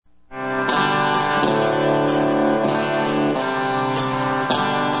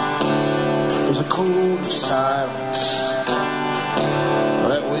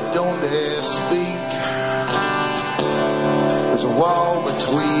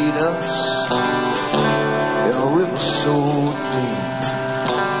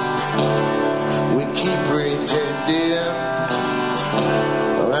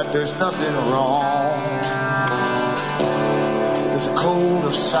nothing wrong. There's a code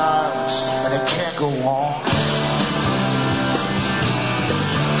of silence and it can't go on.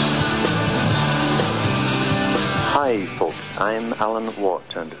 Hi folks, I'm Alan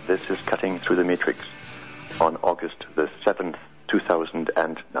Watt and this is Cutting Through the Matrix on August the 7th,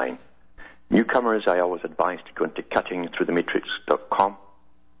 2009. Newcomers, I always advise to go into cuttingthroughthematrix.com.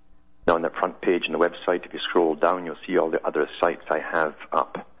 Now on the front page on the website, if you scroll down, you'll see all the other sites I have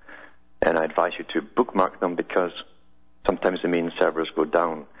up. And I advise you to bookmark them because sometimes the main servers go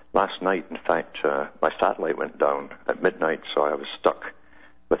down. Last night, in fact, my satellite went down at midnight, so I was stuck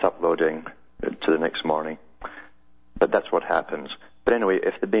with uploading to the next morning. But that's what happens. But anyway,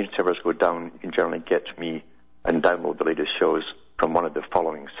 if the main servers go down, you can generally get me and download the latest shows from one of the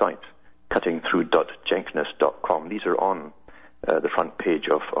following sites, cuttingthrough.jenkins.com. These are on the front page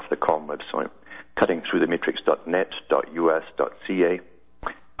of the COM website, cuttingthroughthematrix.net.us.ca,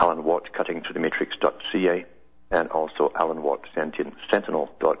 Alan Watt, cuttingthroughthematrix.ca, and also Alan Watt,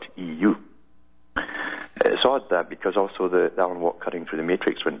 sentinel.eu. It's odd that because also the Alan Watt Cutting Through the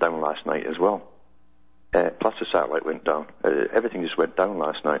Matrix went down last night as well. Plus the satellite went down. Everything just went down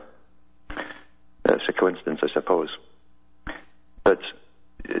last night. It's a coincidence, I suppose. But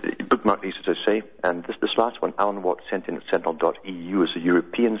bookmark these, as I say. And this last one, Alan Watt, sentinel.eu, is a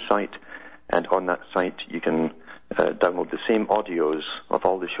European site. And on that site, you can download the same audios of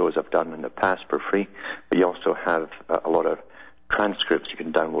all the shows I've done in the past for free. But you also have a lot of transcripts you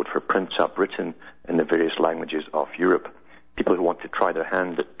can download for prints up written in the various languages of Europe. People who want to try their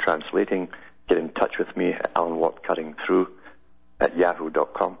hand at translating, get in touch with me at Alan Watt Cutting Through at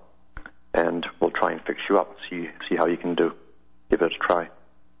yahoo.com, and we'll try and fix you up, see how you can do. Give it a try.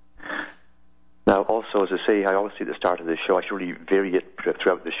 Now, also, as I say, I always say at the start of the show, I should really vary it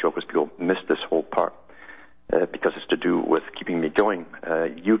throughout the show because people miss this whole part because it's to do with keeping me going.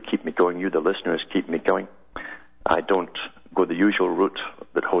 You keep me going. You, the listeners, keep me going. I don't go the usual route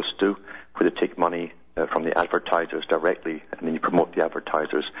that hosts do, where they take money from the advertisers directly, and then you promote the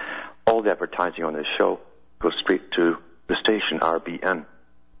advertisers. All the advertising on this show goes straight to the station, RBN.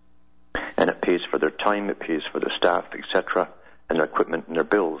 And it pays for their time, it pays for their staff, etc., and their equipment and their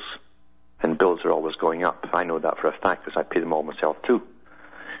bills. And bills are always going up. I know that for a fact because I pay them all myself too,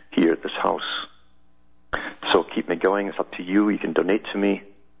 here at this house. So keep me going. It's up to you. You can donate to me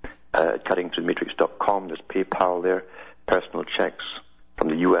at cuttingthroughthematrix.com. There's PayPal there. Personal checks from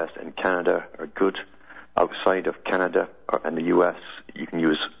the US and Canada are good. Outside of Canada and the US, you can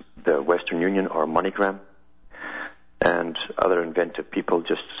use the Western Union or MoneyGram. And other inventive people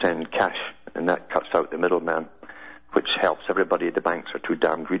just send cash, and that cuts out the middleman, which helps everybody. The banks are too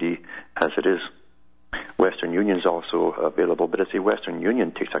damn greedy as it is. Western Union is also available, but as the Western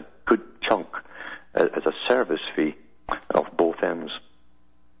Union takes a good chunk as a service fee of both ends.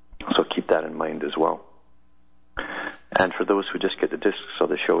 So keep that in mind as well. And for those who just get the discs or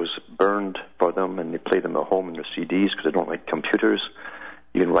the shows burned for them and they play them at home in their CDs because they don't like computers,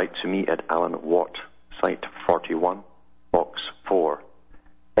 you can write to me at Alan Watt, Site 41, Box 4,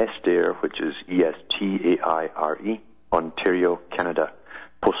 Estaire, which is Estaire, Ontario, Canada.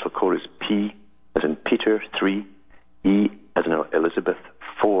 Postal code is P as in Peter 3, E as in Elizabeth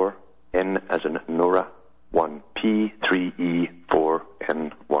 4, N as in Nora 1,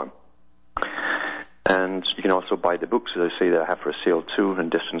 P3E4N1. And you can also buy the books, as I say, that I have for sale too,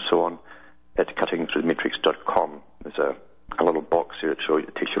 and disc and so on, at cuttingthroughthematrix.com. There's a little box here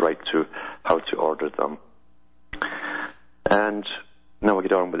that takes you right to how to order them. And now we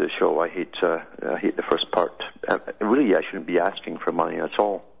get on with the show. I hate the first part. Really, I shouldn't be asking for money at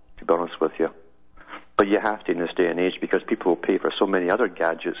all, to be honest with you. But you have to in this day and age because people will pay for so many other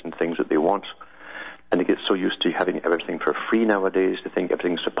gadgets and things that they want. And they get so used to having everything for free nowadays. They think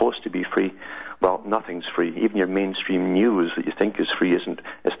everything's supposed to be free. Well, nothing's free. Even your mainstream news that you think is free isn't.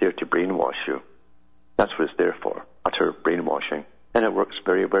 It's there to brainwash you. That's what it's there for, utter brainwashing. And it works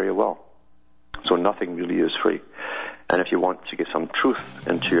very, very well. So nothing really is free. And if you want to get some truth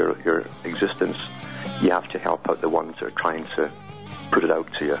into your existence, you have to help out the ones that are trying to put it out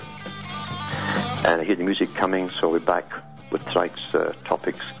to you. And I hear the music coming, so we're back with tonight's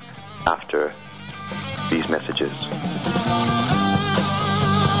topics after these messages.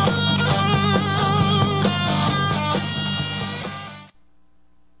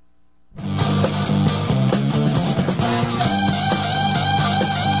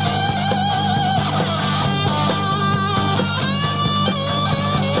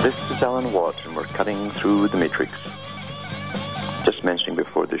 This is Alan Watt, and we're cutting through the matrix. Just mentioning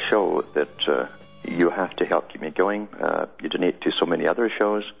before the show that you have to help keep me going. You donate to so many other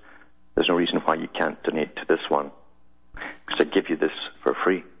shows. There's no reason why you can't donate to this one, because I give you this for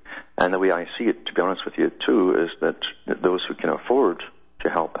free. And the way I see it, to be honest with you, too, is that those who can afford to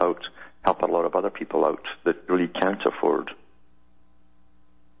help out a lot of other people out that really can't afford.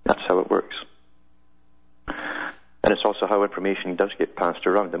 That's how it works. And it's also how information does get passed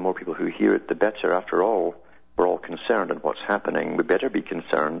around. The more people who hear it, the better. After all, we're all concerned in what's happening. We better be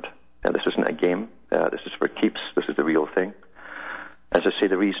concerned. And this isn't a game. This is for keeps. This is the real thing. As I say,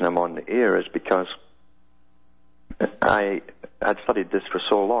 the reason I'm on the air is because I had studied this for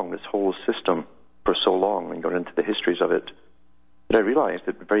so long, this whole system for so long, and got into the histories of it, that I realized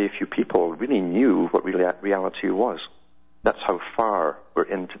that very few people really knew what reality was. That's how far we're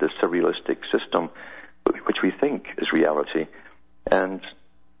into this surrealistic system, which we think is reality. And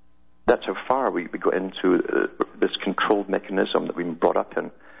that's how far we go into this controlled mechanism that we've been brought up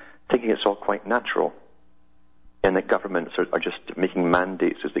in, thinking it's all quite natural, and that governments are just making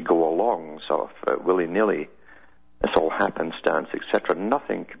mandates as they go along, sort of willy-nilly. It's all happenstance, etc.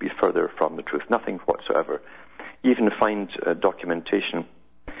 Nothing could be further from the truth, nothing whatsoever. You even find documentation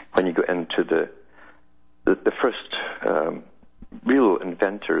when you go into the first real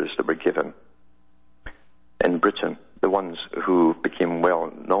inventors that were given in Britain, the ones who became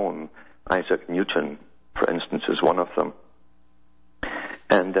well known. Isaac Newton, for instance, is one of them.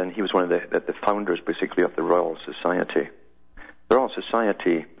 And then he was one of the founders, basically, of the Royal Society. The Royal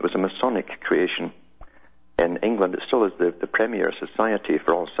Society was a Masonic creation in England. It still is the premier society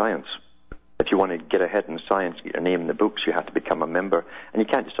for all science. If you want to get ahead in science, get your name in the books, you have to become a member. And you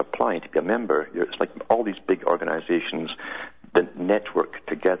can't just apply to be a member. It's like all these big organizations that network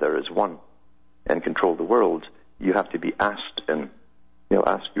together as one and control the world. You have to be asked in. They'll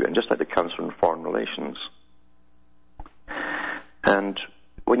ask you, and just like the Council on Foreign Relations. And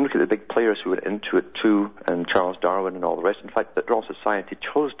when you look at the big players who went into it too, and Charles Darwin and all the rest, in fact, the Royal Society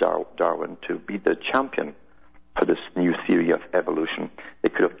chose Darwin to be the champion for this new theory of evolution. They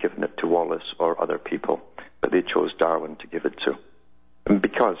could have given it to Wallace or other people, but they chose Darwin to give it to. And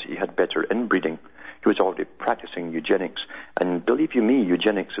because he had better inbreeding, he was already practicing eugenics. And believe you me,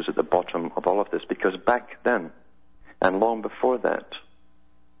 eugenics is at the bottom of all of this, because back then, and long before that,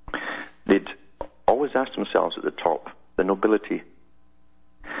 they'd always asked themselves at the top, the nobility,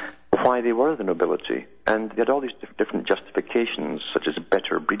 why they were the nobility. And they had all these different justifications, such as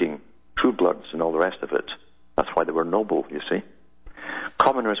better breeding, true bloods, and all the rest of it. That's why they were noble, you see.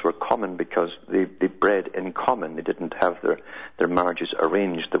 Commoners were common because they bred in common. They didn't have their marriages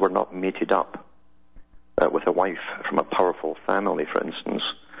arranged. They were not mated up with a wife from a powerful family, for instance.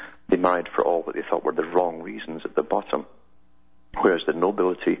 They married for all that they thought were the wrong reasons at the bottom. Whereas the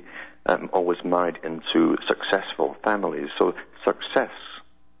nobility always married into successful families. So success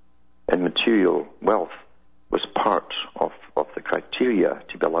and material wealth was part of the criteria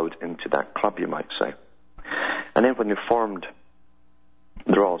to be allowed into that club, you might say. And then when they formed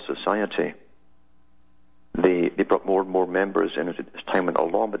the Royal Society, they brought more and more members in as time went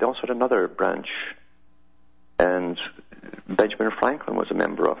along, but they also had another branch, and Benjamin Franklin was a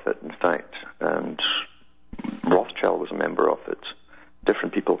member of it, in fact, and Rothschild was a member of it.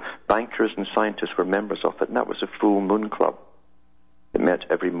 Different people, bankers and scientists were members of it, and that was a full moon club. It met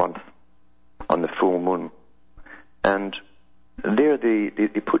every month on the full moon. And there they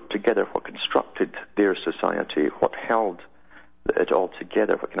put together what constructed their society, what held it all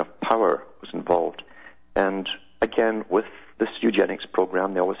together, what kind of power was involved. And again, with this eugenics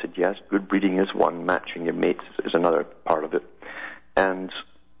program, they always said, yes, good breeding is one, matching your mates is another part of it. And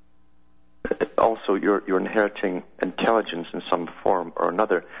also you're inheriting intelligence in some form or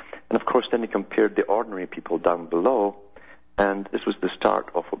another. And of course then they compared the ordinary people down below, and this was the start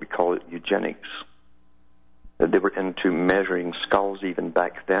of what we call eugenics. They were into measuring skulls even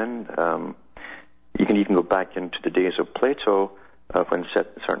back then. You can even go back into the days of Plato when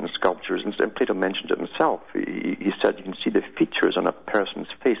certain sculptures, and Plato mentioned it himself. He said you can see the features on a person's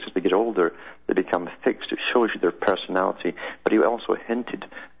face as they get older, they become fixed. It shows you their personality, but he also hinted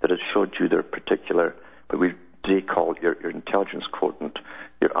that it showed you their particular, what we today call your intelligence quotient,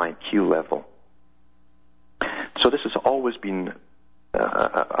 your IQ level. So this has always been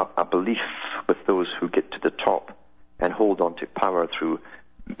a belief with those who get to the top and hold on to power through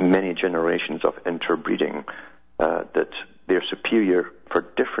many generations of interbreeding, that they're superior for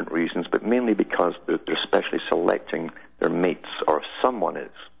different reasons, but mainly because they're specially selecting their mates, or someone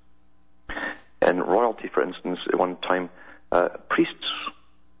is. And royalty, for instance, at one time, the priests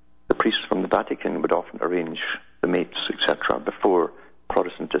from the Vatican would often arrange the mates, etc., before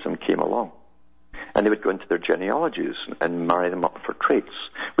Protestantism came along. And they would go into their genealogies and marry them up for traits.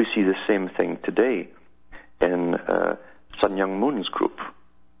 We see the same thing today in Sun Myung Moon's group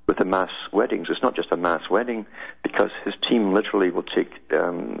with the mass weddings. It's not just a mass wedding, because his team literally will take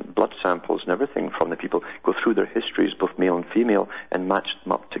blood samples and everything from the people, go through their histories, both male and female, and match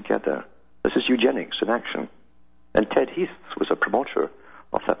them up together. This is eugenics in action. And Ted Heath was a promoter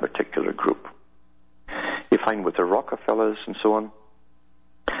of that particular group. You find with the Rockefellers and so on,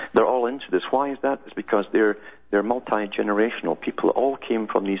 they're all into this. Why is that? It's because they're multi-generational people. All came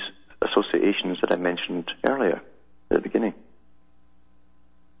from these associations that I mentioned earlier at the beginning.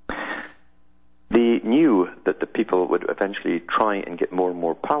 They knew that the people would eventually try and get more and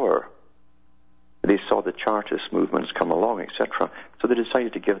more power. They saw the Chartist movements come along, etc. So they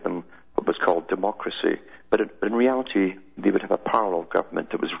decided to give them what was called democracy. But in reality, they would have a parallel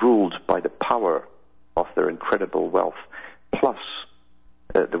government that was ruled by the power of their incredible wealth, plus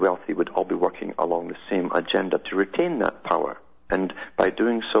the wealthy would all be working along the same agenda to retain that power. And by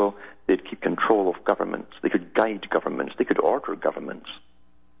doing so, they'd keep control of governments. They could guide governments. They could order governments.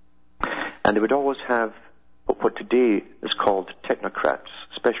 And they would always have what today is called technocrats,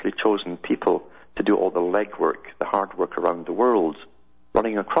 specially chosen people to do all the legwork, the hard work around the world,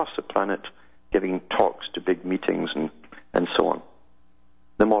 running across the planet, giving talks to big meetings and so on.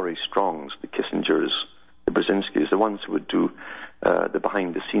 The Maurice Strongs, the Kissingers, the Brzezinskis, the ones who would do the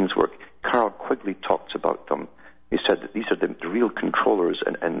behind-the-scenes work. Carl Quigley talks about them. He said that these are the real controllers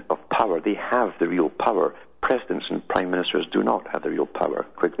and of power. They have the real power. Presidents and prime ministers do not have the real power,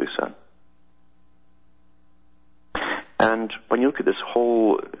 Quigley said. And when you look at this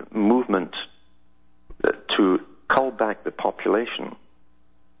whole movement to cull back the population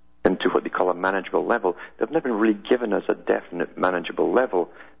into what they call a manageable level, they've never really given us a definite manageable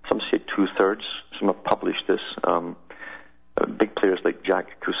level. Some say 2/3. Some have published this. Big players like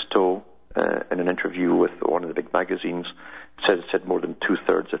Jacques Cousteau, in an interview with one of the big magazines, said more than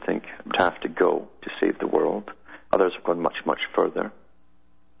 2/3, I think, would have to go to save the world. Others have gone much, much further.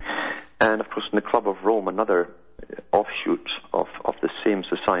 And, of course, in the Club of Rome, another offshoot of the same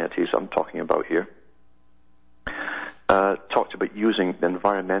societies I'm talking about here, talked about using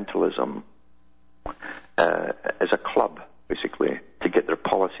environmentalism as a club, basically, to get their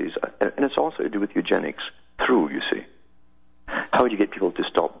policies. And it's also to do with eugenics through, you see. How do you get people to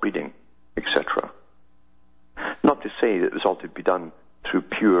stop breeding, etc.? Not to say that it was all to be done through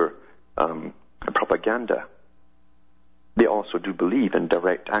pure propaganda. They also do believe in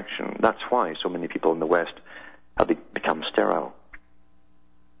direct action. That's why so many people in the West have become sterile.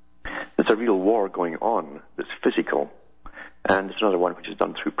 There's a real war going on that's physical, and there's another one which is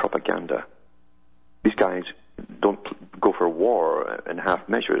done through propaganda. These guys don't go for war in half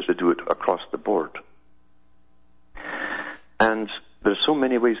measures. They do it across the board. And there's so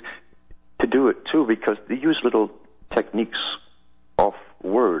many ways to do it, too, because they use little techniques of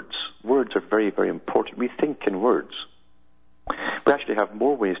words. Words are very, very important. We think in words. We actually have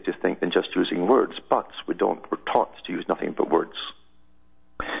more ways to think than just using words, but we're taught to use nothing but words.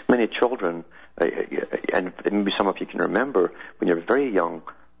 Many children, and maybe some of you can remember, when you're very young,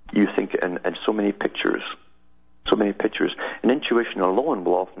 you think in so many pictures. So many pictures. And intuition alone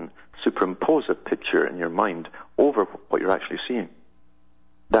will often superimpose a picture in your mind over what you're actually seeing.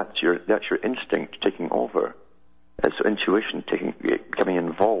 That's your instinct taking over. It's intuition becoming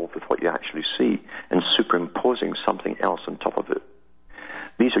involved with what you actually see and superimposing something else on top of it.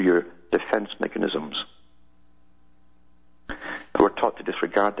 These are your defense mechanisms. But we're taught to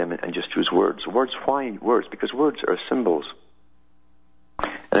disregard them and just use words. Words, why words? Because words are symbols.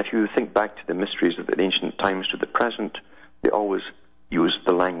 And if you think back to the mysteries of the ancient times to the present, they always use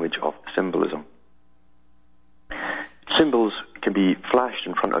the language of symbolism. Symbols can be flashed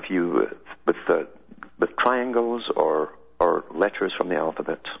in front of you with triangles or letters from the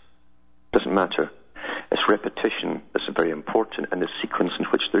alphabet. Doesn't matter. It's repetition that's very important, and the sequence in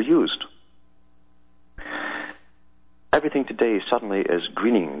which they're used. Everything today suddenly is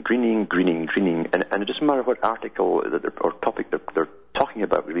greening, and it doesn't matter what article or topic they're talking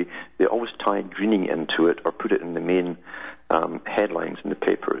about, really. They always tie greening into it or put it in the main headlines in the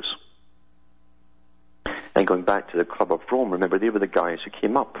papers. And going back to the Club of Rome, remember, they were the guys who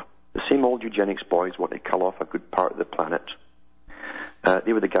came up. The same old eugenics boys want to cull off a good part of the planet.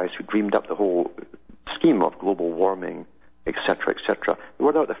 They were the guys who dreamed up the whole scheme of global warming, etc., etc. They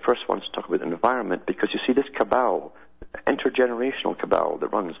were not the first ones to talk about the environment, because you see this cabal, intergenerational cabal that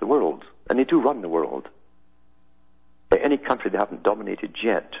runs the world, and they do run the world. Any country they haven't dominated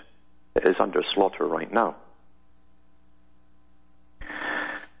yet is under slaughter right now.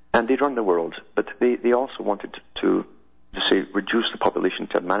 And they run the world, but they also wanted to say reduce the population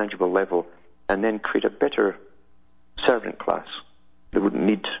to a manageable level and then create a better servant class. They wouldn't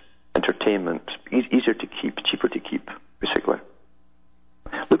need entertainment, easier to keep, cheaper to keep, basically.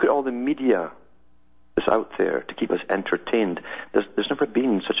 Look at media is out there to keep us entertained. There's never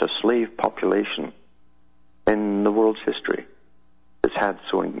been such a slave population in the world's history that's had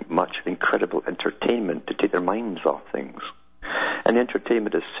so much incredible entertainment to take their minds off things. And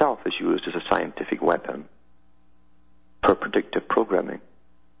entertainment itself is used as a scientific weapon for predictive programming.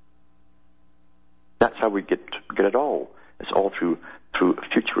 That's how we get it all. It's all through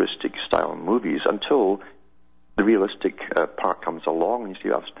futuristic style movies until the realistic part comes along and you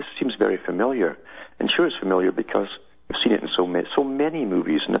see, oh, this seems very familiar. And sure, it's familiar because you've seen it in so many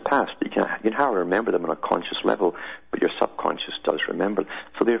movies in the past that you can hardly remember them on a conscious level, but your subconscious does remember.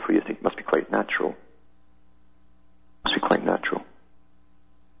 So therefore you think it must be quite natural. It must be quite natural.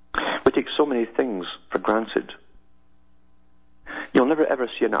 We take so many things for granted. You'll never ever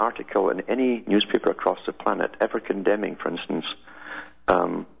see an article in any newspaper across the planet ever condemning, for instance,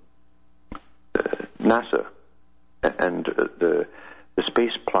 NASA and the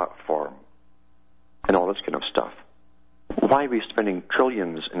space platform and all this kind of stuff. Why are we spending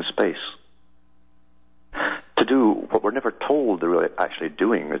trillions in space to do what we're never told they're really actually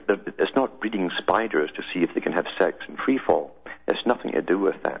doing? It's not breeding spiders to see if they can have sex in free fall. It's nothing to do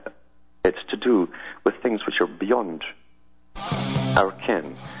with that. It's to do with things which are beyond our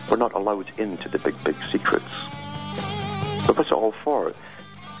ken. We're not allowed into the big secrets. But what's it all for?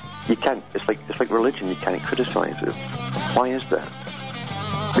 You can't. It's like religion. You can't criticize it. Why is that?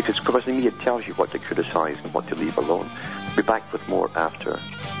 Because the media tells you what to criticize and what to leave alone. We'll be back with more after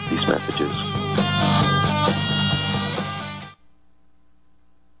these messages.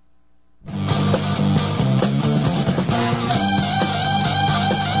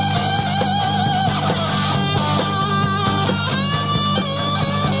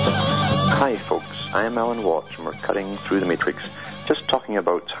 Hi folks, I am Alan Watts and we're cutting through the matrix, just talking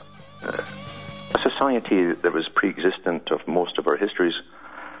about a society that was pre-existent of most of our histories.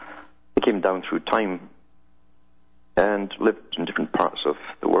 It came down through time and lived in different parts of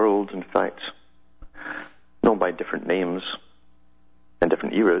the world, in fact, known by different names and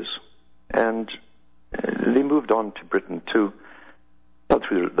different eras. And they moved on to Britain too, not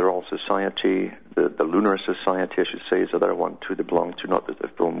through the Royal Society, the Lunar Society, I should say, is the other one too they belonged to, not the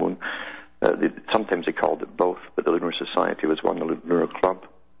full moon. Sometimes they called it both, but the Lunar Society was one, the Lunar Club.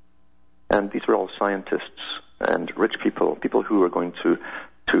 And these were all scientists and rich people who were going to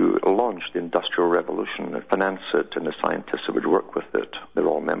launch the Industrial Revolution and finance it, and the scientists who would work with it. They were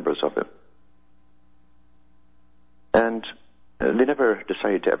all members of it. And they never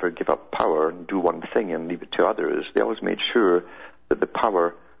decided to ever give up power and do one thing and leave it to others. They always made sure that the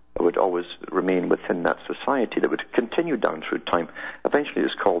power would always remain within that society, that would continue down through time. Eventually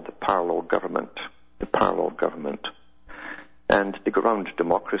it's called the parallel government. The parallel government. And they go around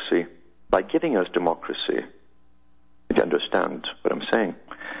democracy by giving us democracy. If you understand what I'm saying.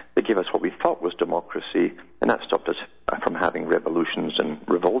 They gave us what we thought was democracy, and that stopped us from having revolutions and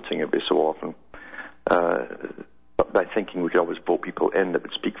revolting every so often. But by thinking we could always vote people in that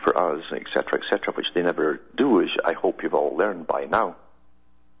would speak for us, etc., which they never do, as I hope you've all learned by now.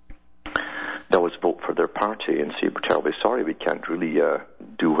 They always vote for their party and say, we're terribly sorry, we can't really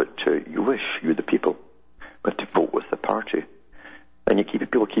do what you wish, you the people. We have to vote with the party. And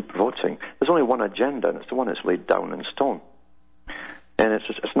people keep voting. There's only one agenda, and it's the one that's laid down in stone. And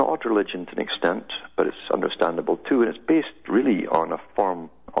it's not odd religion to an extent, but it's understandable too, and it's based really on a form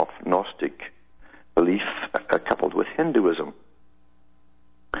of Gnostic belief coupled with Hinduism.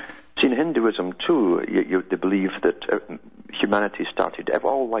 See, in Hinduism too, they believe that humanity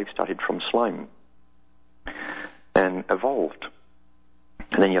all life started from slime and evolved.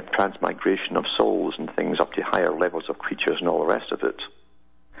 And then you have transmigration of souls and things up to higher levels of creatures and all the rest of it.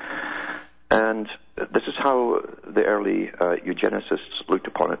 And this is how the early eugenicists looked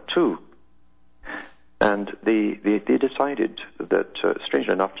upon it too. And they decided that,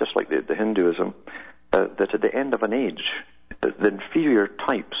 strangely enough, just like the Hinduism, that at the end of an age, the inferior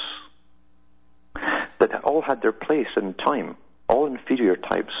types that all had their place in time, all inferior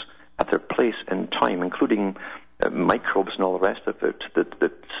types had their place in time, including microbes and all the rest of it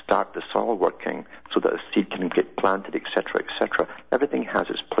that start the soil working so that a seed can get planted, etc., etc. Everything has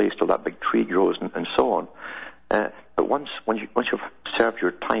its place till that big tree grows and so on. But once you've served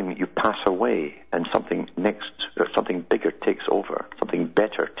your time, you pass away, and something bigger takes over, something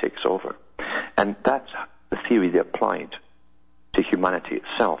better takes over, and that's the theory they applied to humanity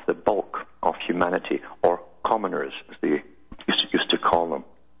itself, the bulk of humanity, or commoners, as they used to call them.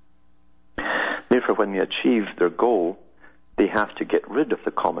 Therefore, when they achieve their goal, they have to get rid of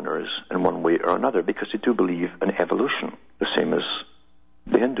the commoners in one way or another, because they do believe in evolution, the same as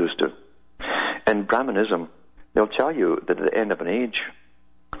the Hindus do. In Brahmanism, they'll tell you that at the end of an age,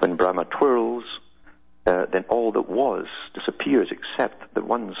 When Brahma twirls, then all that was disappears, except the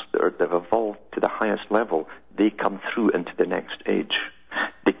ones that have evolved to the highest level. They come through into the next age.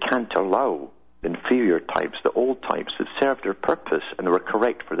 They can't allow inferior types, the old types that served their purpose and were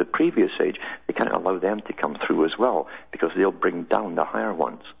correct for the previous age, they can't allow them to come through as well, because they'll bring down the higher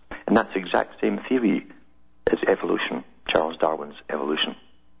ones. And that's the exact same theory as evolution, Charles Darwin's evolution.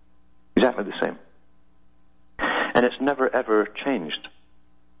 Exactly the same. And it's never ever changed.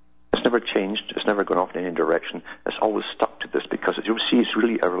 It's never changed. It's never gone off in any direction. It's always stuck to this, because you'll see it's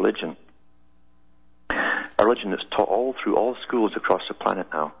really a religion. A religion that's taught all through all schools across the planet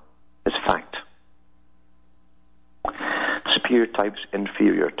now. It's fact. Superior types,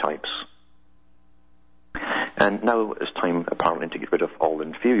 inferior types. And now it's time, apparently, to get rid of all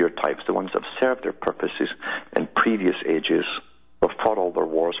inferior types, the ones that have served their purposes in previous ages. We've fought all their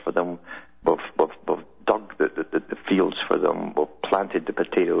wars for them. We've dug the fields for them. We've planted the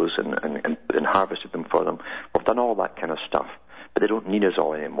potatoes and harvested them for them. We've done all that kind of stuff. But they don't need us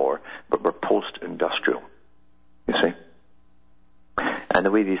all anymore. But we're post-industrial, you see. And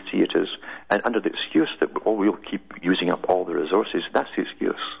the way they see it is, and under the excuse that we'll keep using up all the resources, that's the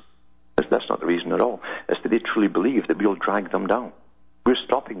excuse. That's not the reason at all. It's that they truly believe that we'll drag them down. We're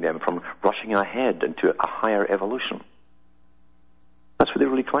stopping them from rushing ahead into a higher evolution. That's what they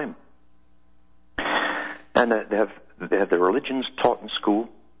really claim. And they have the religions taught in school,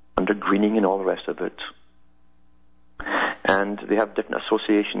 under Greening and all the rest of it. And they have different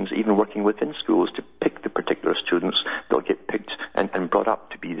associations, even working within schools, to pick the particular students. They'll get picked and brought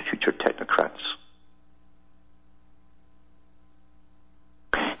up to be the future technocrats.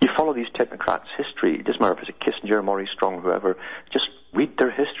 You follow these technocrats' history, it doesn't matter if it's a Kissinger, Maurice Strong, whoever, just read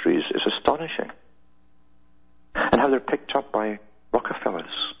their histories. It's astonishing. And how they're picked up by Rockefellers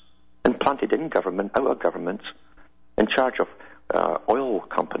and planted in government, out of government, in charge of oil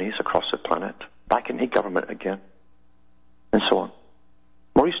companies across the planet, back into government again, and so on.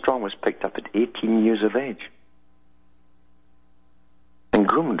 Maurice Strong was picked up at 18 years of age and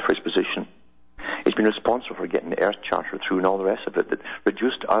groomed for his position. He's been responsible for getting the Earth Charter through and all the rest of it that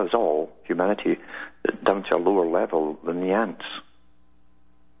reduced us all, humanity, down to a lower level than the ants.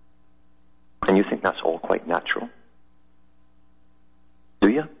 And you think that's all quite natural? Do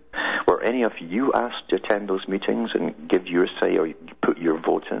you? Were any of you asked to attend those meetings and give your say or put your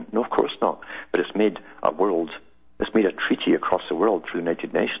vote in? No, of course not. But it's made a treaty across the world through the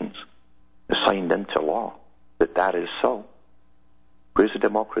United Nations. It's signed into law that is so. Where's the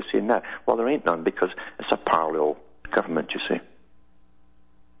democracy in that? Well, there ain't none, because it's a parallel government, you see.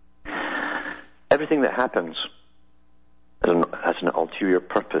 Everything that happens has an ulterior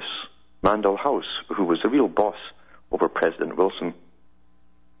purpose. Mandel House, who was the real boss over President Wilson,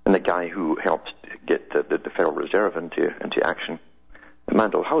 and the guy who helped get the Federal Reserve into action,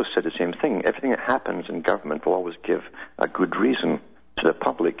 Mandel House said the same thing. Everything that happens in government will always give a good reason to the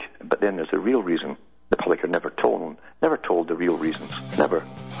public, but then there's a real reason. The public are never told the real reasons. Never.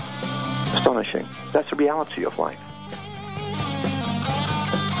 Astonishing. That's the reality of life.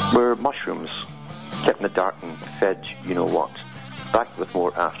 We're mushrooms, kept in the dark and fed you know what. Back with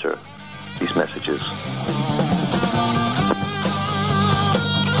more after these messages.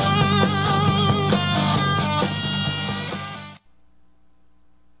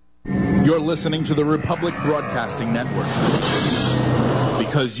 You're listening to the Republic Broadcasting Network,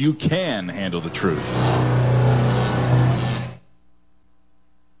 because you can handle the truth.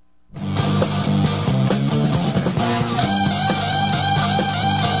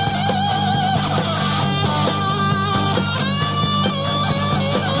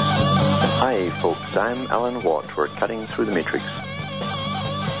 Hi folks, I'm Alan Watt. We're cutting through the matrix.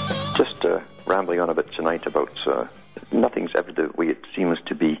 Just rambling on a bit tonight about nothing's ever the way it seems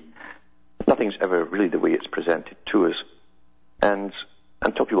to be. Nothing's ever really the way it's presented to us. And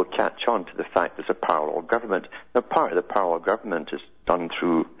until people catch on to the fact there's a parallel government. Now, part of the parallel government is done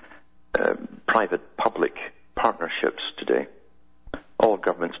through private-public partnerships today. All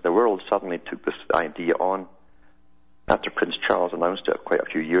governments in the world suddenly took this idea on after Prince Charles announced it quite a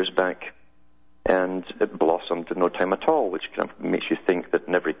few years back, and it blossomed in no time at all, which kind of makes you think that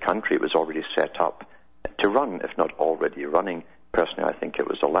in every country it was already set up to run, if not already running. Personally, I think it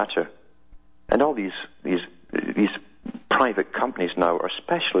was the latter. And all these private companies now are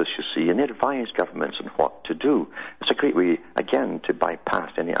specialists, you see, and they advise governments on what to do. It's a great way, again, to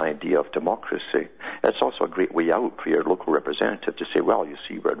bypass any idea of democracy. It's also a great way out for your local representative to say, well, you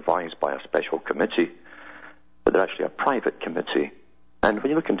see, we're advised by a special committee, but they're actually a private committee. And when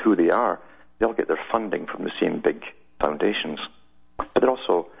you look into who they are, they all get their funding from the same big foundations. But they're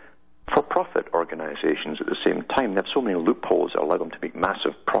also for-profit organizations at the same time. they have so many loopholes that allow them to make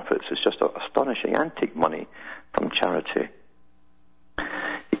massive profits. It's just astonishing, and take money from charity.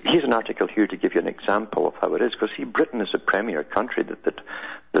 Here's an article here to give you an example of how it is, because Britain is the premier country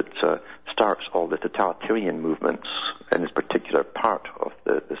that starts all the totalitarian movements in this particular part of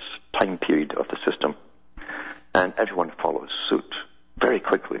this time period of the system, and everyone follows suit very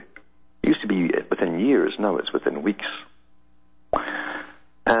quickly. It used to be within years, now it's within weeks.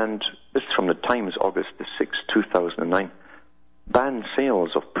 And this is from the Times, August the 6th, 2009. Ban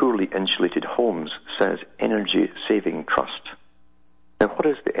sales of poorly insulated homes, says Energy Saving Trust. Now, what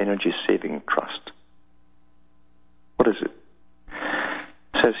is the Energy Saving Trust? What is it?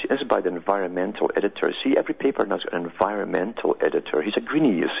 It says it's by the environmental editor. See, every paper now has got an environmental editor. He's a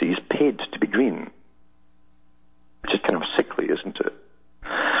greenie, you see. He's paid to be green. Which is kind of sickly, isn't it?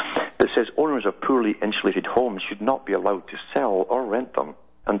 It says owners of poorly insulated homes should not be allowed to sell or rent them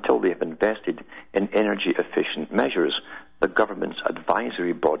until they have invested in energy-efficient measures, the government's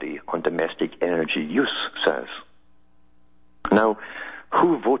advisory body on domestic energy use says. Now,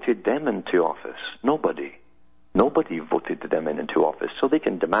 who voted them into office? Nobody. Nobody voted them into office, so they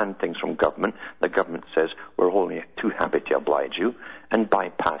can demand things from government. The government says, we're only too happy to oblige you, and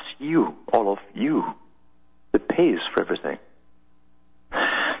bypass you, all of you, that pays for everything.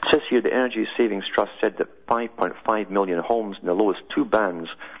 It says here the Energy Savings Trust said that 5.5 million homes in the lowest two bands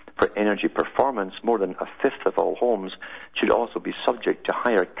for energy performance, more than a fifth of all homes, should also be subject to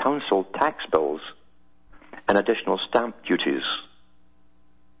higher council tax bills and additional stamp duties.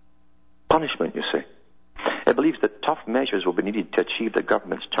 Punishment, you see. It believes that tough measures will be needed to achieve the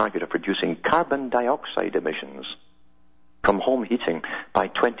government's target of reducing carbon dioxide emissions from home heating by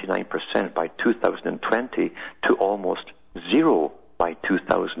 29% by 2020 to almost zero by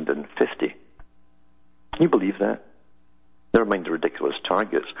 2050. Can you believe that? Never mind the ridiculous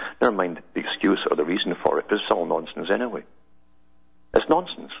targets. Never mind the excuse or the reason for it. It's all nonsense anyway. It's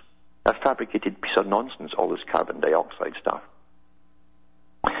nonsense. A fabricated piece of nonsense, all this carbon dioxide stuff.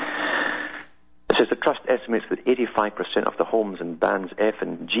 It says the trust estimates that 85% of the homes in bands F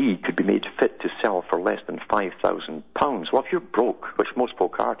and G could be made fit to sell for less than £5,000. Well, if you're broke, which most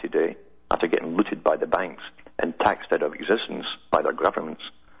folk are today, after getting looted by the banks and taxed out of existence by their governments,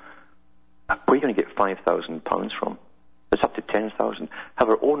 where are you going to get £5,000 from? It's up to £10,000.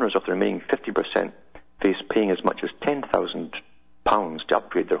 However, owners of the remaining 50% face paying as much as £10,000 to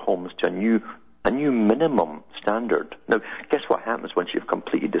upgrade their homes to a new minimum standard. Now, guess what happens once you've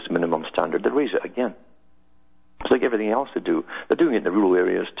completed this minimum standard? They raise it again. It's like everything else they do. They're doing it in the rural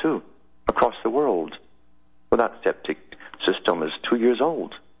areas too, across the world. Well, that septic system is 2 years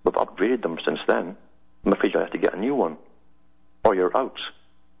old. We've upgraded them since then. I'm afraid you'll have to get a new one, or you're out.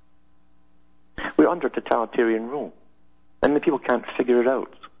 We're under totalitarian rule, and the people can't figure it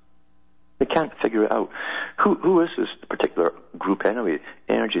out. They can't figure it out. Who is this particular group anyway?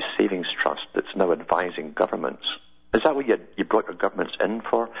 Energy Savings Trust that's now advising governments. Is that what you brought your governments in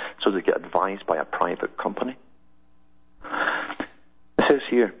for, so they get advised by a private company? It says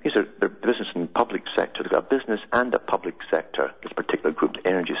here, these are the business and public sector. They've got a business and a public sector, this particular group, the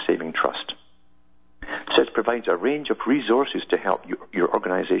Energy Saving Trust. It says provides a range of resources to help your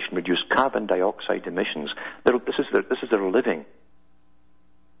organization reduce carbon dioxide emissions. This is their living.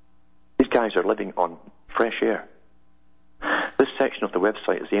 These guys are living on fresh air. This section of the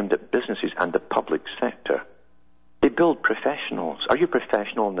website is aimed at businesses and the public sector. They build professionals. Are you a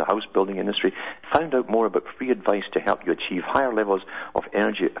professional in the house building industry? Find out more about free advice to help you achieve higher levels of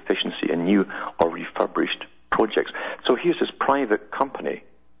energy efficiency in new or refurbished projects. So here's this private company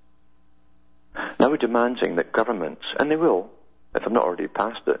now demanding that governments, and they will, if they've not already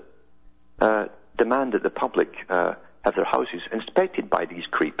passed it, demand that the public have their houses inspected by these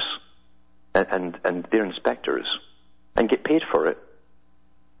creeps and their inspectors, and get paid for it.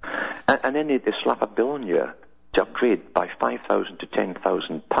 And then they slap a bill on you to upgrade by £5,000 to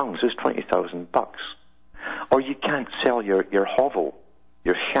 £10,000. There's $20,000. Or you can't sell your hovel,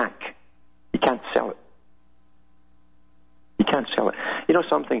 your shack. You can't sell it. You can't sell it. You know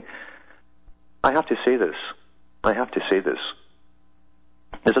something? I have to say this.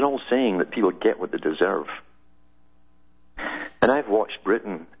 There's an old saying that people get what they deserve. And I've watched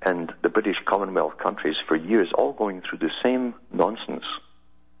Britain and the British Commonwealth countries for years all going through the same nonsense.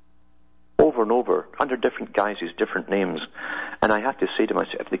 Over and over, under different guises, different names. And I have to say to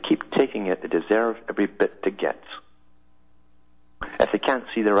myself, if they keep taking it, they deserve every bit they get. If they can't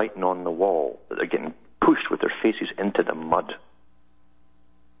see the writing on the wall, that they're getting pushed with their faces into the mud,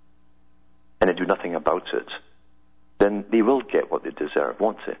 and they do nothing about it, then they will get what they deserve,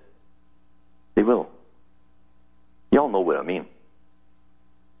 won't they? They will. You all know what I mean.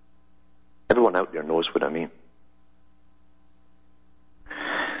 Everyone out there knows what I mean.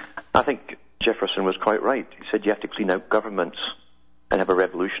 think Jefferson was quite right. He said you have to clean out governments and have a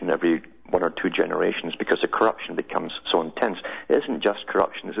revolution every 1 or 2 generations because the corruption becomes so intense. It isn't just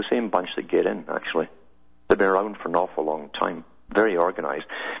corruption. It's the same bunch that get in, actually. They've been around for an awful long time. Very organized.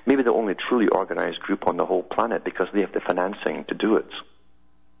 Maybe the only truly organized group on the whole planet because they have the financing to do it.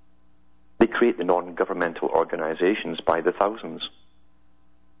 They create the non-governmental organizations by the thousands.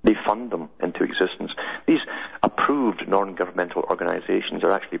 They fund them into existence. These approved non-governmental organizations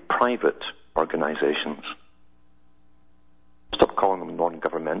are actually private organizations. Stop calling them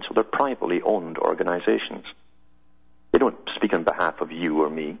non-governmental. They're privately owned organizations. They don't speak on behalf of you or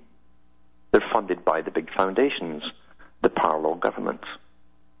me. They're funded by the big foundations, the parallel governments.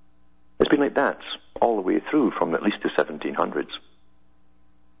 It's been like that all the way through from at least the 1700s.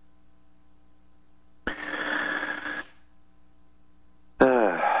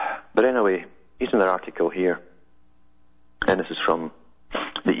 But anyway, here's another article here, and this is from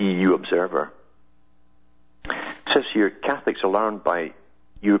the EU Observer. It says here, Catholics alarmed by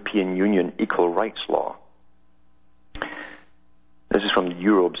European Union equal rights law. This is from the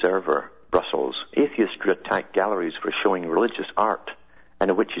Euro Observer, Brussels. Atheists could attack galleries for showing religious art,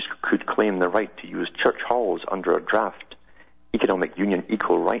 and witches could claim the right to use church halls under a draft Economic Union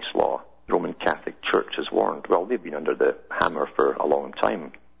equal rights law, the Roman Catholic Church has warned. Well, they've been under the hammer for a long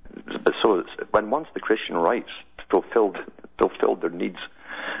time. But so when once the Christian rights fulfilled their needs,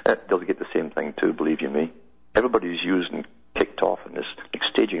 they'll get the same thing too, believe you me. Everybody's used and kicked off in this, like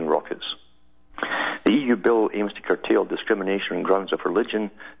staging rockets. The EU bill aims to curtail discrimination on grounds of religion,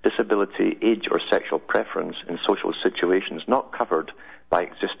 disability, age or sexual preference in social situations not covered by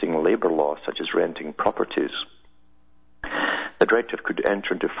existing labour laws such as renting properties. The directive could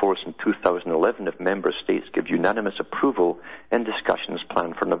enter into force in 2011 if member states give unanimous approval in discussions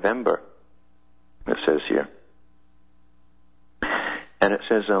planned for November. It says here. And it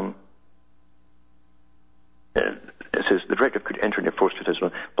says the directive could enter into force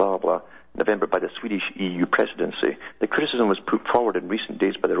blah, blah, November by the Swedish EU presidency. The criticism was put forward in recent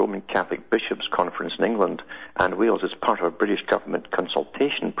days by the Roman Catholic Bishops' Conference in England and Wales as part of a British government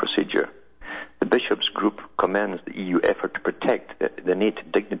consultation procedure. The Bishops' Group commends the EU effort to protect the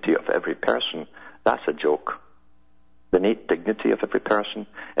innate dignity of every person. That's a joke. The innate dignity of every person.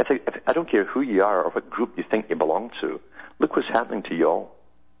 I don't care who you are or what group you think you belong to. Look what's happening to you all.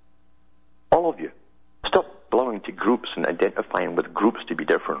 All of you. Stop belonging to groups and identifying with groups to be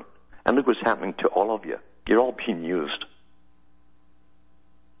different. And look what's happening to all of you. You're all being used.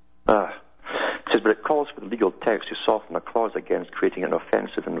 It says, but it calls for the legal text to soften a clause against creating an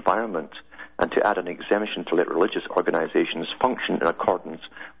offensive environment and to add an exemption to let religious organizations function in accordance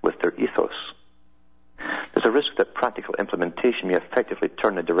with their ethos. There's a risk that practical implementation may effectively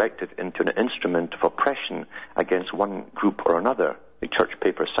turn the directive into an instrument of oppression against one group or another. The church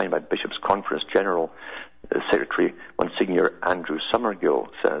paper signed by Bishops' Conference General Secretary Monsignor Andrew Somergill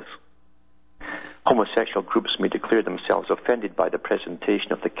says, homosexual groups may declare themselves offended by the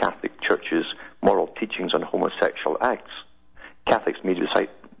presentation of the Catholic Church's moral teachings on homosexual acts. Catholics may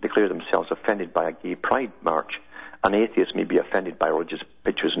declare themselves offended by a gay pride march. An atheist may be offended by religious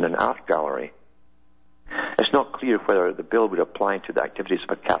pictures in an art gallery. It's not clear whether the bill would apply to the activities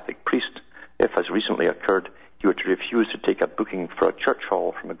of a Catholic priest if, as recently occurred, he were to refuse to take a booking for a church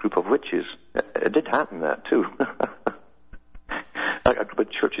hall from a group of witches. It did happen, that too. A group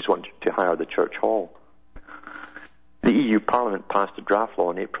of churches wanted to hire the church hall. The EU Parliament passed a draft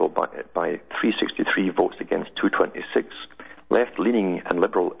law in April by 363 votes against 226. Left-leaning and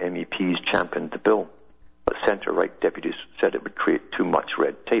Liberal MEPs championed the bill, but centre-right deputies said it would create too much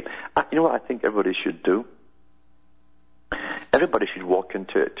red tape. You know what I think everybody should do? Everybody should walk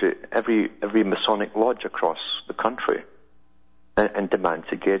into every Masonic lodge across the country and demand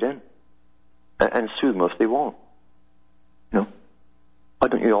to get in and sue them if they won't. You know? Why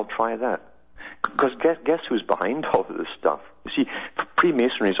don't you all try that? Because guess who's behind all of this stuff? You see,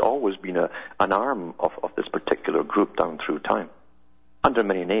 Freemasonry has always been an arm of this particular group down through time, under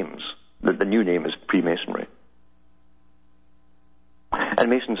many names. The new name is Freemasonry. And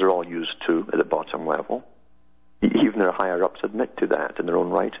Masons are all used too at the bottom level. Even their higher-ups admit to that in their own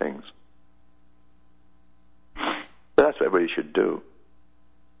writings. But that's what everybody should do.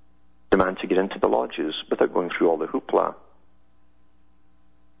 Demand to get into the lodges without going through all the hoopla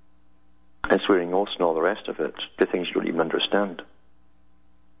and swearing oaths and all the rest of it, the things you don't even understand.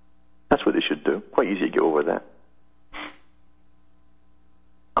 That's what they should do. Quite easy to get over that.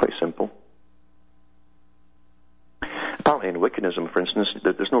 Quite simple. Apparently in Wiccanism, for instance,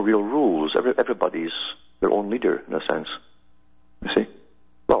 there's no real rules. Everybody's their own leader, in a sense. You see?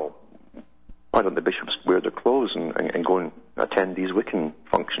 Well, why don't the bishops wear their clothes and go and attend these Wiccan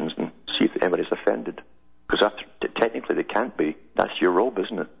functions and see if anybody's offended. Because technically they can't be. That's your robe,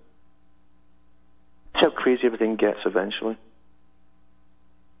 isn't it? See how crazy everything gets eventually?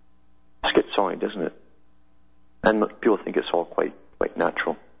 Schizoid, isn't it? And people think it's all quite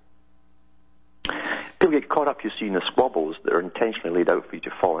natural. People get caught up, you see, in the squabbles that are intentionally laid out for you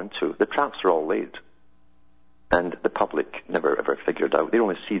to fall into. The traps are all laid. And the public never ever figure it out. They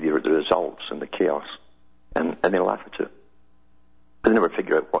only see the results and the chaos. And they laugh at it. They never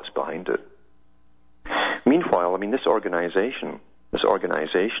figure out what's behind it. Meanwhile, I mean, this organization,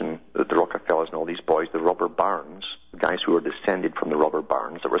 the Rockefellers and all these boys, the robber barons, the guys who were descended from the robber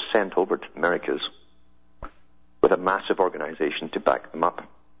barons that were sent over to the Americas with a massive organization to back them up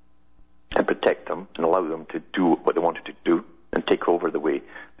and protect them and allow them to do what they wanted to do and take over the way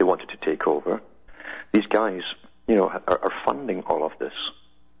they wanted to take over. These guys, you know, are funding all of this,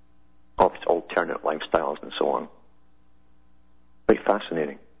 of alternate lifestyles and so on. Quite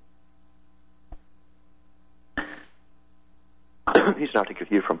fascinating. Here's an article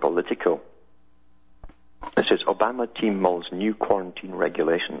here from Politico. It says, Obama team mulls new quarantine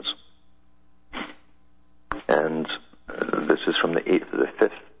regulations. And this is from the 8th to the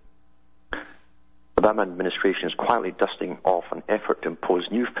 5th. Obama administration is quietly dusting off an effort to impose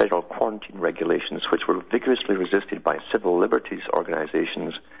new federal quarantine regulations which were vigorously resisted by civil liberties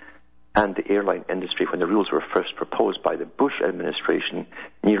organizations and the airline industry when the rules were first proposed by the Bush administration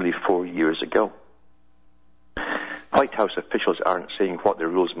nearly 4 years ago. White House officials aren't saying what the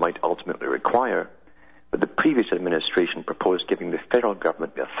rules might ultimately require, but the previous administration proposed giving the federal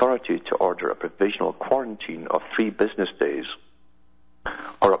government the authority to order a provisional quarantine of 3 business days,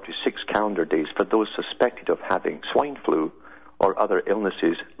 or up to 6 calendar days for those suspected of having swine flu or other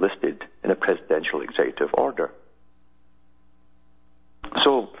illnesses listed in a presidential executive order.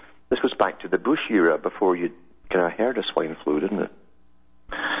 So this goes back to the Bush era before you kind of heard of swine flu, didn't it?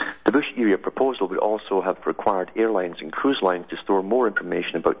 The Bush era proposal would also have required airlines and cruise lines to store more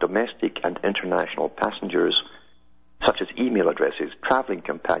information about domestic and international passengers, such as email addresses, traveling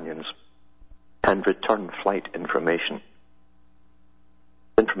companions, and return flight information.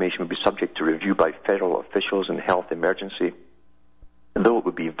 Information would be subject to review by federal officials in health emergency, though it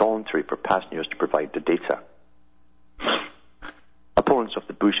would be voluntary for passengers to provide the data. Opponents of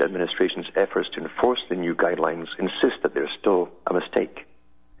the Bush administration's efforts to enforce the new guidelines insist that they're still a mistake.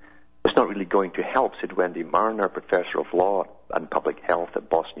 It's not really going to help, said Wendy Marner, professor of law and public health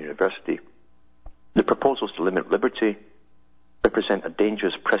at Boston University. The proposals to limit liberty represent a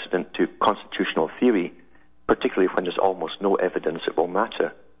dangerous precedent to constitutional theory, particularly when there's almost no evidence it will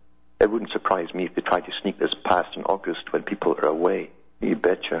matter. It wouldn't surprise me if they tried to sneak this past in August when people are away. You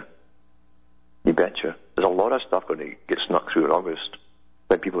betcha. You betcha. There's a lot of stuff going to get snuck through in August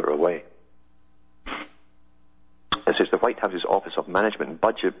when people are away. It says the White House's Office of Management and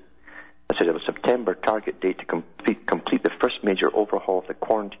Budget said it was September target date to complete the first major overhaul of the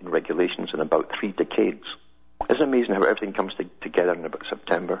quarantine regulations in about 3 decades. Isn't it amazing how everything comes together in about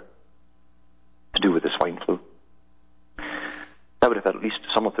September to do with the swine flu? That would have at least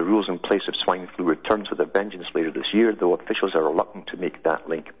some of the rules in place if swine flu returns with a vengeance later this year, though officials are reluctant to make that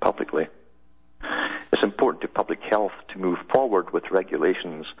link publicly. It's important to public health to move forward with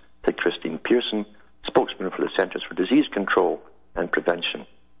regulations, said Christine Pearson, spokesman for the Centers for Disease Control and Prevention.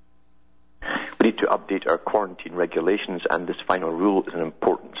 We need to update our quarantine regulations, and this final rule is an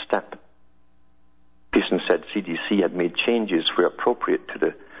important step. Pearson said CDC had made changes where appropriate to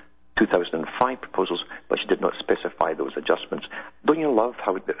the 2005 proposals, but she did not specify those adjustments. Don't you love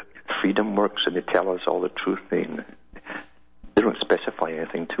how freedom works and they tell us all the truth? They don't specify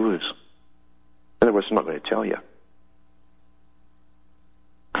anything to us. In other words, I'm not going to tell you.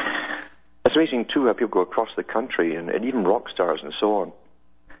 It's amazing, too, how people go across the country, and even rock stars and so on,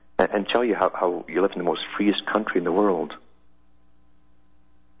 and tell you how you live in the most freest country in the world.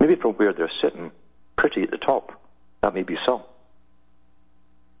 Maybe from where they're sitting, pretty at the top, that may be so.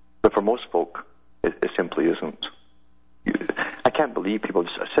 But for most folk, it simply isn't. I can't believe people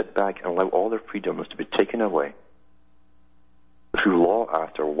just sit back and allow all their freedoms to be taken away through law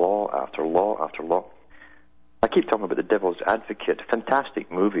after law after law after law. I keep talking about The Devil's Advocate,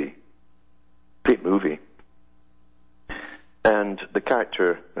 fantastic movie, great movie. And the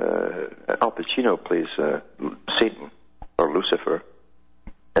character, Al Pacino plays Satan, or Lucifer,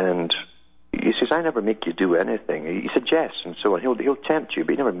 and he says, I never make you do anything. He suggests and so on. He'll tempt you,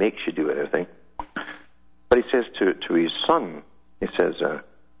 but he never makes you do anything. But he says to his son, he says,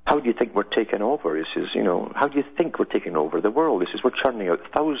 how do you think we're taking over? He says, how do you think we're taking over the world? He says, we're churning out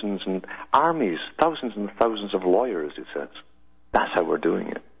thousands and armies, thousands and thousands of lawyers, he says. That's how we're doing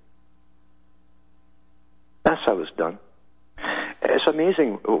it. That's how it's done. It's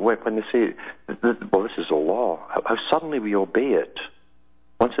amazing when they say, well, this is a law, how suddenly we obey it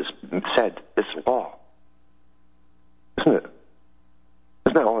once it's said, it's law. Isn't it?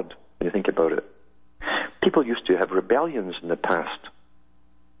 Isn't that odd when you think about it? People used to have rebellions in the past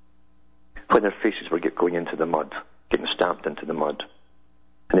when their faces were going into the mud, getting stamped into the mud,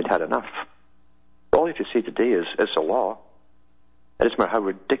 and they'd had enough. All you have to say today is, it's a law. It doesn't matter how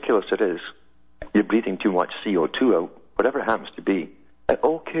ridiculous it is. You're breathing too much CO2 out, whatever it happens to be. And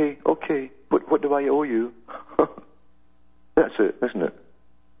okay, what do I owe you? That's it, isn't it?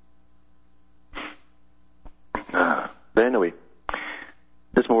 But anyway,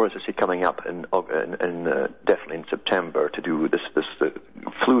 there's more, as I say, coming up in definitely in September to do this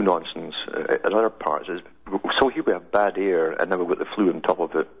flu nonsense in other parts. So here we have bad air, and then we've got the flu on top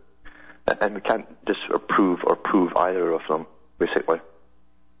of it, and we can't disapprove or prove either of them, basically.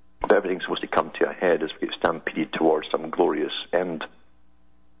 But everything's supposed to come to a head as we get stampeded towards some glorious end.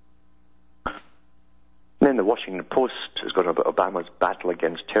 And then the Washington Post has got about Obama's battle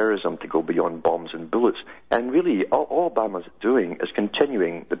against terrorism to go beyond bombs and bullets. And really, all Obama's doing is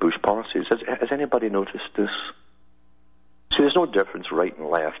continuing the Bush policies. Has anybody noticed this? See, there's no difference right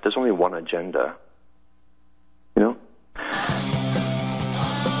and left. There's only one agenda. You know?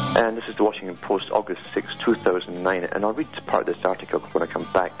 And this is the Washington Post, August 6, 2009. And I'll read part of this article when I come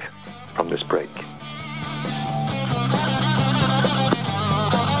back from this break.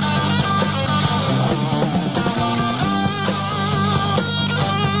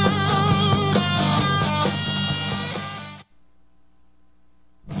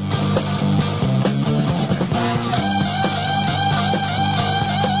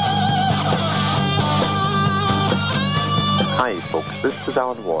 This is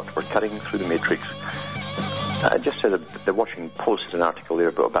Alan Watt. We're cutting through the matrix. I just said that the Washington Post has an article there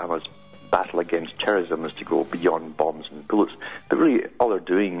about Obama's battle against terrorism is to go beyond bombs and bullets. But really, all they're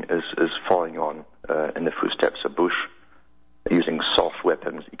doing is following on in the footsteps of Bush, using soft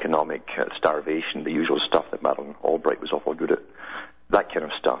weapons, economic starvation, the usual stuff that Madeleine Albright was awful good at, that kind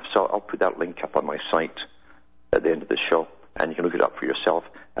of stuff. So I'll put that link up on my site at the end of the show, and you can look it up for yourself.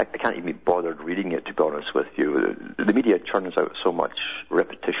 I can't even be bothered reading it, to be honest with you. The media churns out so much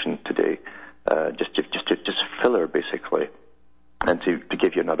repetition today, just filler, basically, and to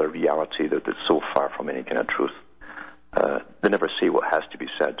give you another reality that's so far from any kind of truth. They never say what has to be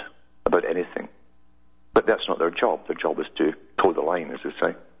said about anything. But that's not their job. Their job is to toe the line, as they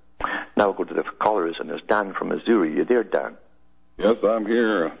say. Now we'll go to the callers, and there's Dan from Missouri. You there, Dan? Yes, I'm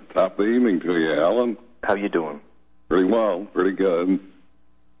here. Top of the evening to you, Alan. How you doing? Pretty well, pretty good.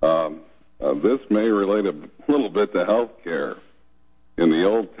 This may relate a little bit to health care. In the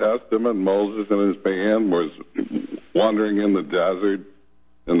Old Testament, Moses and his band was wandering in the desert,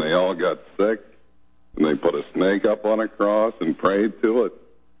 and they all got sick, and they put a snake up on a cross and prayed to it.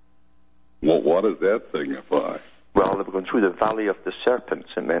 Well, what does that signify? Well, they were going through the Valley of the Serpents,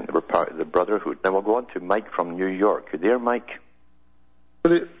 and meant they were part of the Brotherhood. Now we'll go on to Mike from New York. You there, Mike?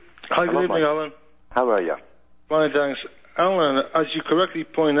 Hi, good evening, Alan. How are you? Fine, thanks. Alan, as you correctly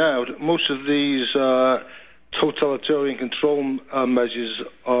point out, most of these totalitarian control measures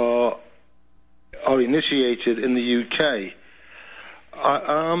are initiated in the UK.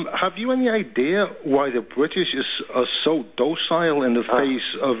 Have you any idea why the British are so docile in the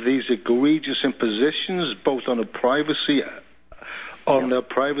face of these egregious impositions, both on their privacy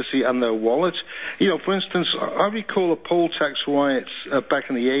and their wallets? You know, for instance, I recall the poll tax riots back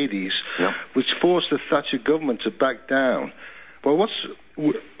in the 80s, which forced the Thatcher government to back down. Well,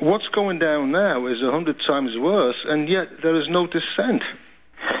 what's going down now is 100 times worse, and yet there is no dissent.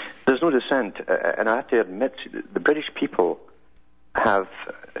 There's no dissent, and I have to admit, the British people have,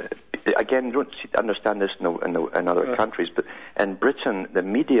 again, you don't understand this in other countries, but in Britain, the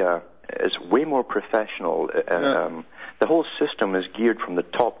media is way more professional. The whole system is geared from the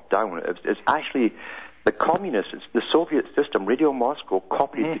top down. It's actually the communists, it's the Soviet system. Radio Moscow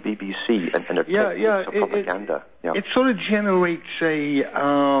copied the BBC and their techniques of propaganda. It sort of generates a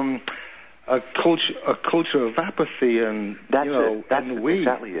culture of apathy and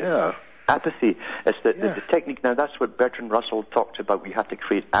exactly it. Apathy is the technique. Now that's what Bertrand Russell talked about. We have to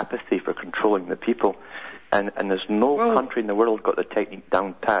create apathy for controlling the people. And there's no country in the world got the technique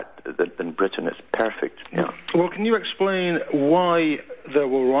down pat than Britain. It's perfect. Yeah. Well, can you explain why there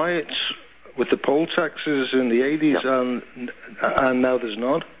were riots with the poll taxes in the 80s and now there's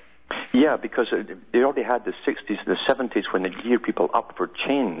not? Yeah, because they already had the 60s and the 70s when they geared people up for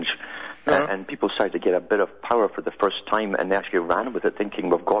change. And people started to get a bit of power for the first time, and they actually ran with it thinking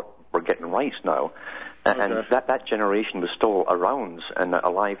we've got we're getting right now. And that generation was still around and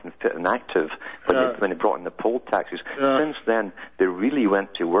alive and fit and active when they brought in the poll taxes. Since then, they really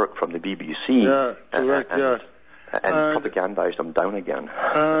went to work from the BBC and propagandized them down again.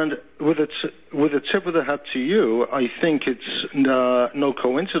 And with a tip of the hat to you, I think it's no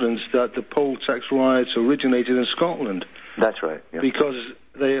coincidence that the poll tax riots originated in Scotland. That's right. Yeah. Because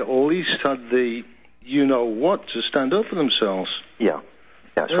they at least had the you-know-what to stand up for themselves. Yeah.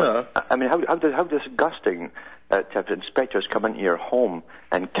 That's right. I mean, how disgusting to have inspectors come into your home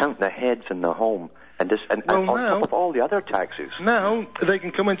and count the heads in the home and on top of all the other taxes. Now they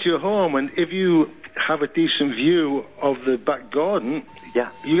can come into your home, and if you have a decent view of the back garden,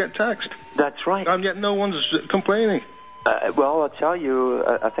 you get taxed. That's right. And yet no one's complaining. Well, I'll tell you,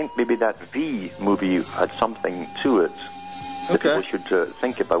 I think maybe that V movie had something to it that people should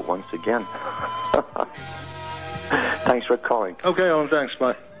think about once again. Thanks for calling. Okay, Alan, thanks.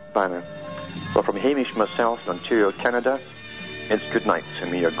 Bye. Bye now. Well, from Hamish, myself, in Ontario, Canada, it's good night,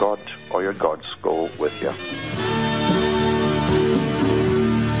 and may your God or your gods go with you.